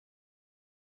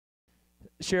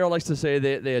Cheryl likes to say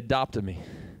they adopted me.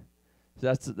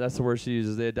 That's the word she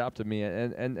uses. They adopted me,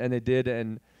 and they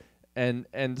did,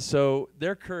 and so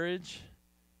their courage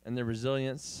and their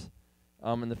resilience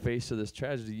in the face of this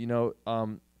tragedy. You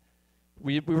know,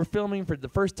 we were filming for the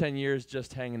first 10 years,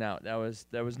 just hanging out.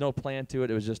 There was no plan to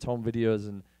it. It was just home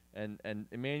videos, and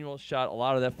Emmanuel shot a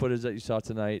lot of that footage that you saw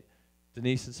tonight.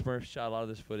 Denise and Smurf shot a lot of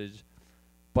this footage.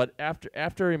 But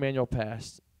after Emmanuel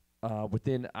passed,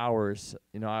 within hours,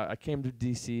 you know, I came to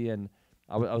D.C. and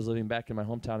I was living back in my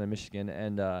hometown in Michigan,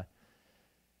 and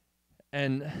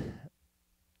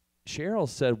Cheryl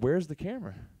said, "Where's the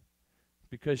camera?"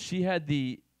 Because she had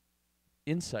the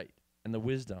insight and the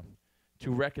wisdom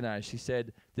to recognize. She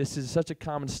said, "This is such a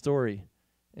common story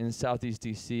in Southeast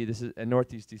D.C. And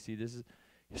Northeast D.C. This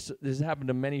has happened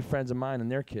to many friends of mine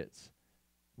and their kids,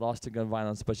 lost to gun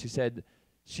violence." But she said,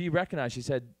 she recognized. She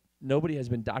said, nobody has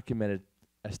been documented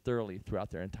as thoroughly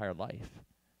throughout their entire life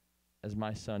as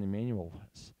my son Emmanuel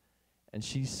was. And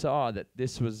she saw that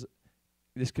this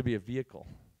could be a vehicle.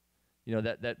 You know,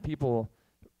 that people,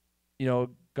 you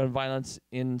know, gun violence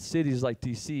in cities like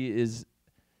D.C.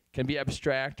 can be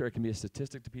abstract, or it can be a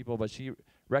statistic to people, but she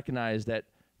recognized that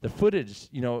the footage,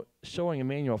 you know, showing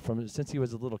Emmanuel from since he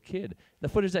was a little kid, the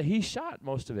footage that he shot,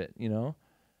 most of it, you know,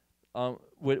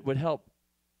 would help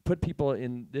put people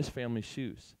in this family's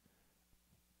shoes.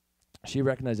 She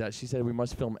recognized that. She said we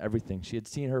must film everything. She had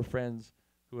seen her friends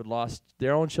who had lost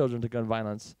their own children to gun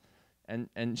violence,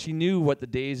 and she knew what the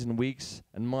days and weeks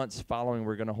and months following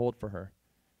were going to hold for her.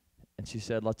 And she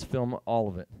said, let's film all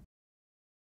of it.